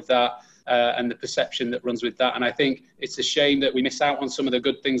go with that, and the perception that runs with that. And I think it's a shame that we miss out on some of the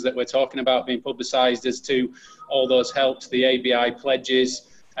good things that we're talking about being publicised as to all those helps, the ABI pledges.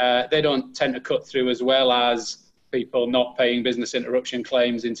 They don't tend to cut through as well as people not paying business interruption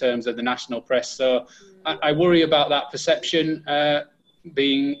claims in terms of the national press. So I worry about that perception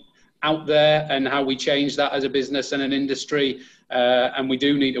being out there and how we change that as a business and an industry. And we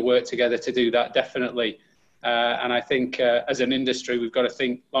do need to work together to do that, definitely. And I think as an industry, we've got to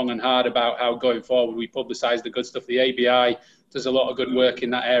think long and hard about how going forward we publicise the good stuff. The ABI does a lot of good work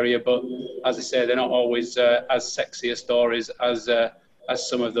in that area, but as I say, they're not always as sexy a stories as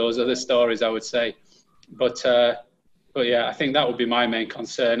some of those other stories, I would say. But yeah, I think that would be my main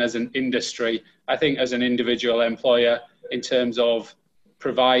concern as an industry. I think as an individual employer, in terms of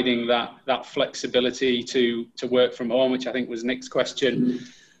providing that flexibility to work from home, which I think was Nick's question,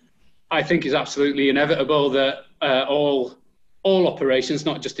 I think is absolutely inevitable that all operations,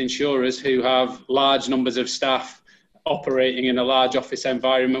 not just insurers who have large numbers of staff operating in a large office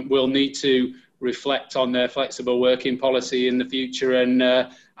environment, will need to reflect on their flexible working policy in the future. And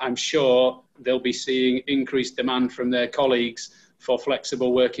I'm sure they'll be seeing increased demand from their colleagues for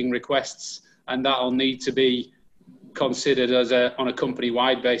flexible working requests, and that'll need to be considered on a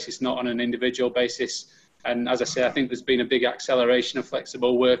company-wide basis, not on an individual basis. And as I say, I think there's been a big acceleration of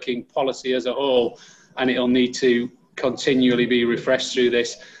flexible working policy as a whole, and it'll need to continually be refreshed through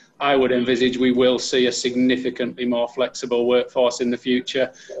this. I would envisage we will see a significantly more flexible workforce in the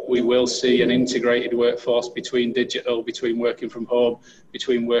future. We will see an integrated workforce between digital, between working from home,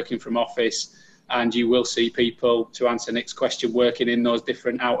 between working from office, and you will see people, to answer Nick's question, working in those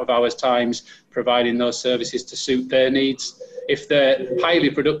different out-of-hours times, providing those services to suit their needs. If they're highly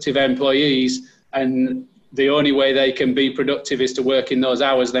productive employees and the only way they can be productive is to work in those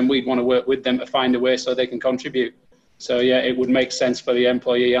hours, then we'd want to work with them to find a way so they can contribute. So yeah, it would make sense for the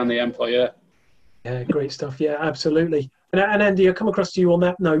employee and the employer. Yeah, great stuff. Yeah, absolutely. And Andy, I'll come across to you on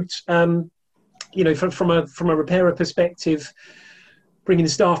that note. You know, from a repairer perspective, bringing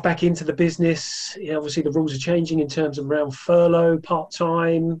the staff back into the business, obviously the rules are changing in terms of around furlough,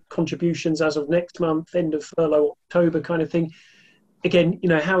 part-time, contributions as of next month, end of furlough, October kind of thing. Again,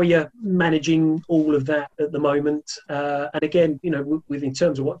 how are you managing all of that at the moment? And again, with in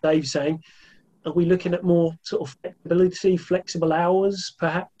terms of what Dave's saying, are we looking at more sort of flexibility, flexible hours,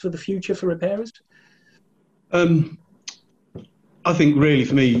 perhaps for the future for repairers? I think really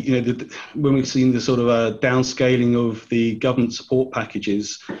for me, when we've seen the sort of downscaling of the government support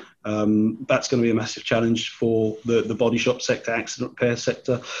packages, that's going to be a massive challenge for the body shop sector, accident repair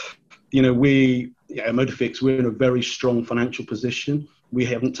sector. Motorfix, we're in a very strong financial position. We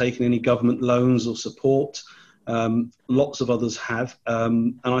haven't taken any government loans or support. Lots of others have,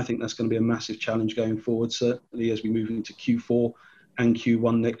 and I think that's going to be a massive challenge going forward, certainly as we move into Q4 and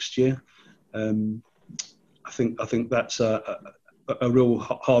Q1 next year. I think that's a real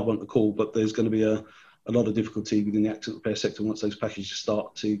hard one to call, but there's going to be a lot of difficulty within the accident repair sector once those packages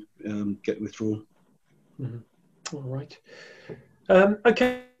start to get withdrawn. Mm-hmm. All right.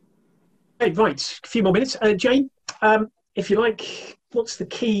 Okay. Right. A few more minutes. Jane, if you like, what's the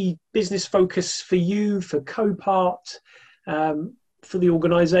key business focus for you, for Copart, for the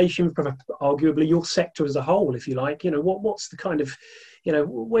organisation, for arguably your sector as a whole, if you like? What's the kind of,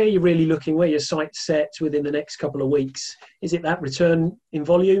 where you're really looking, where your sight's set within the next couple of weeks? Is it that return in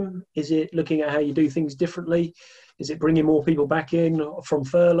volume? Is it looking at how you do things differently? Is it bringing more people back in from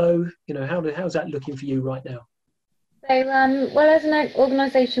furlough? How's that looking for you right now? So, well, as an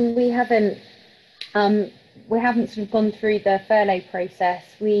organisation, we haven't sort of gone through the furlough process.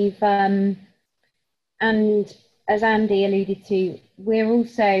 We've, and as Andy alluded to, we're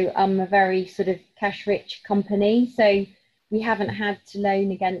also a very sort of cash-rich company, so we haven't had to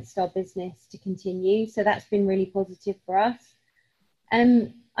loan against our business to continue. So that's been really positive for us. I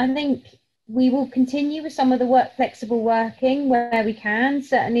think we will continue with some of the flexible working where we can,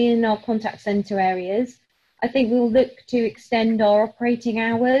 certainly in our contact centre areas. I think we'll look to extend our operating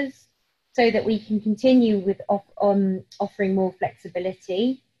hours so that we can continue with offering more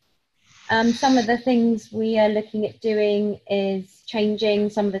flexibility. Some of the things we are looking at doing is changing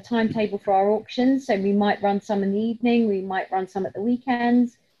some of the timetable for our auctions. So we might run some in the evening, we might run some at the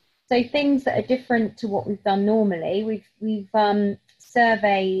weekends. So things that are different to what we've done normally. We've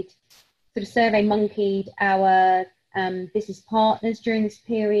survey monkeyed our business partners during this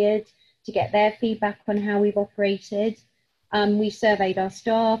period to get their feedback on how we've operated. We've surveyed our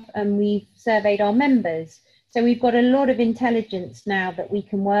staff and we've surveyed our members. So we've got a lot of intelligence now that we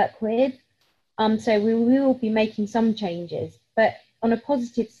can work with. So we will be making some changes, but on a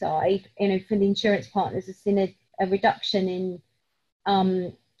positive side, for the insurance partners, I've seen a reduction in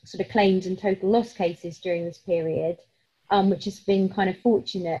sort of claims and total loss cases during this period, which has been kind of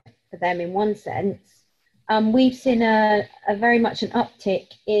fortunate for them in one sense. We've seen a very much an uptick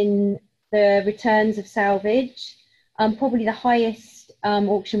in the returns of salvage, probably the highest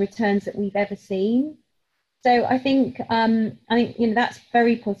auction returns that we've ever seen. So I think that's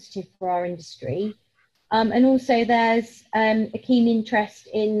very positive for our industry. And also there's a keen interest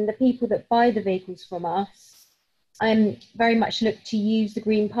in the people that buy the vehicles from us. Very much look to use the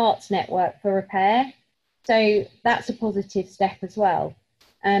Green Parts network for repair. So that's a positive step as well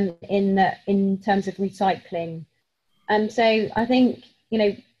in terms of recycling. So I think,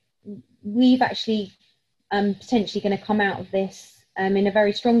 we've actually potentially going to come out of this in a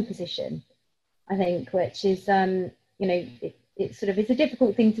very strong position, I think, which is, it sort of is a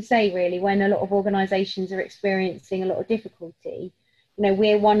difficult thing to say really when a lot of organisations are experiencing a lot of difficulty.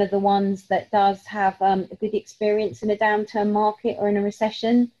 We're one of the ones that does have a good experience in a downturn market or in a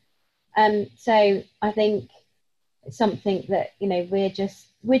recession. So I think it's something that, we're just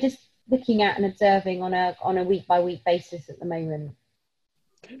looking at and observing on a week by week basis at the moment.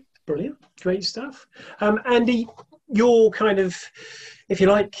 Okay, brilliant, great stuff. Andy, you're kind of, if you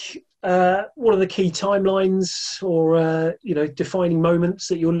like, what are the key timelines or defining moments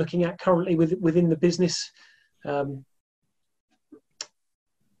that you're looking at currently within the business? For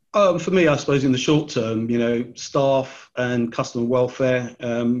me, I suppose in the short term, staff and customer welfare,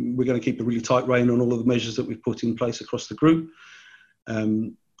 we're going to keep a really tight rein on all of the measures that we've put in place across the group. I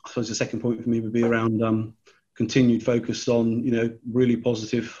suppose the second point for me would be around continued focus on, really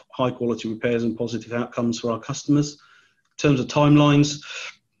positive, high quality repairs and positive outcomes for our customers. In terms of timelines,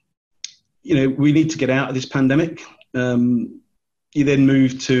 we need to get out of this pandemic. You then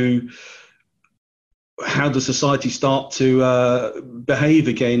move to how does society start to behave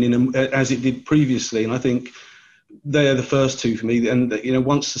again as it did previously, and I think they're the first two for me. And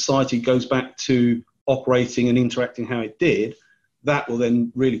once society goes back to operating and interacting how it did, that will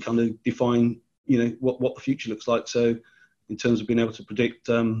then really kind of define what the future looks like. So in terms of being able to predict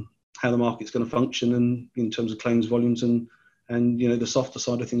how the market's going to function, and in terms of claims volumes and the softer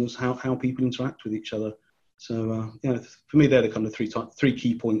side of things, how people interact with each other. So for me, they're the kind of three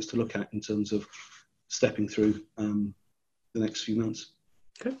key points to look at in terms of stepping through the next few months.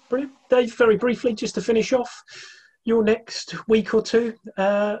 Okay, brilliant. Dave, very briefly, just to finish off, your next week or two,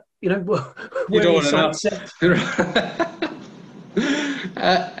 where your sights set?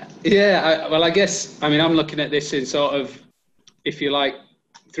 I guess, I'm looking at this in sort of, if you like,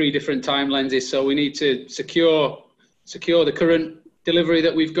 three different time lenses. So we need to secure the current delivery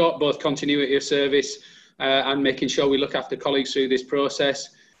that we've got, both continuity of service and making sure we look after colleagues through this process.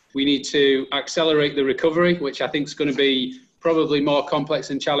 We need to accelerate the recovery, which I think is going to be probably more complex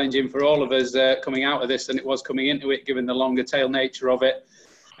and challenging for all of us coming out of this than it was coming into it, given the longer tail nature of it.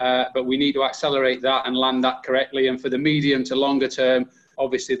 But we need to accelerate that and land that correctly. And for the medium to longer term,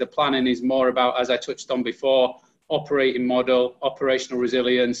 obviously the planning is more about, as I touched on before, operating model, operational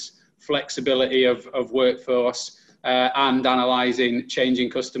resilience, flexibility of workforce, and analysing changing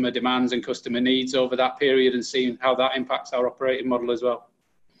customer demands and customer needs over that period and seeing how that impacts our operating model as well.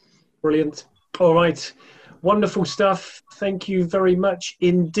 Brilliant. All right. Wonderful stuff. Thank you very much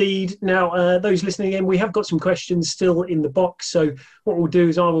indeed. Now, those listening in, we have got some questions still in the box. So what we'll do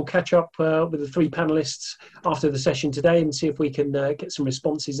is I will catch up with the three panelists after the session today and see if we can get some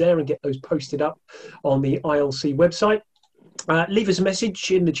responses there and get those posted up on the ILC website. Leave us a message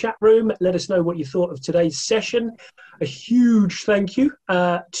in the chat room. Let us know what you thought of today's session. A huge thank you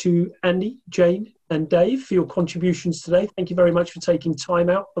to Andy, Jane and Dave for your contributions today. Thank you very much for taking time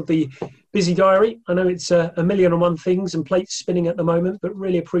out of the busy diary. I know it's a million and one things and plates spinning at the moment, but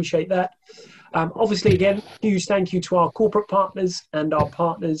really appreciate that. Obviously, again, huge thank you to our corporate partners and our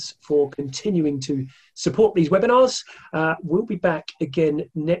partners for continuing to support these webinars. We'll be back again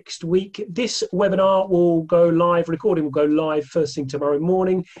next week. This webinar will go live, recording will go live first thing tomorrow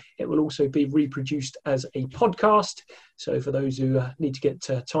morning. It will also be reproduced as a podcast. So for those who need to get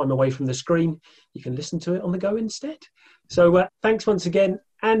time away from the screen, you can listen to it on the go instead. So thanks once again,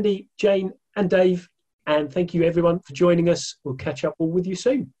 Andy, Jane and Dave. And thank you everyone for joining us. We'll catch up all with you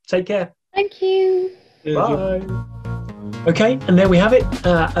soon. Take care. Thank you. Bye. Okay, and there we have it.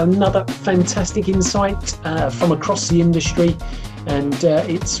 Another fantastic insight from across the industry. And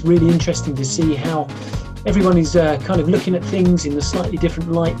it's really interesting to see how everyone is kind of looking at things in a slightly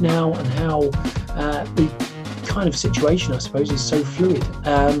different light now, and how the kind of situation, I suppose, is so fluid.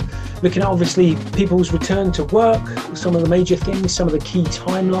 Looking at obviously people's return to work, some of the major things, some of the key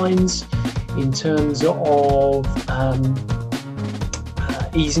timelines in terms of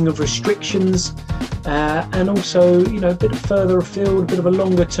easing of restrictions, and also, you know, a bit further afield, a bit of a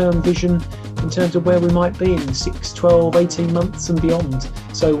longer term vision in terms of where we might be in 6, 12, 18 months and beyond.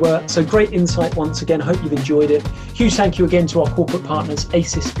 So great insight once again. Hope you've enjoyed it. Huge thank you again to our corporate partners,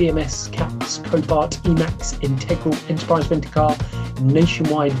 ASIS, BMS, CAPS, Copart, Emacs, Integral, Enterprise Rent-A-Car,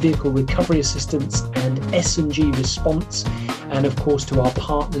 Nationwide Vehicle Recovery Assistance, and S&G Response. And of course to our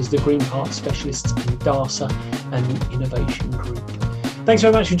partners, the Green Parts Specialists in DARSA and the Innovation Group. Thanks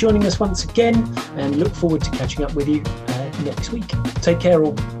very much for joining us once again, and look forward to catching up with you next week. Take care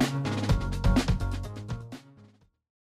all.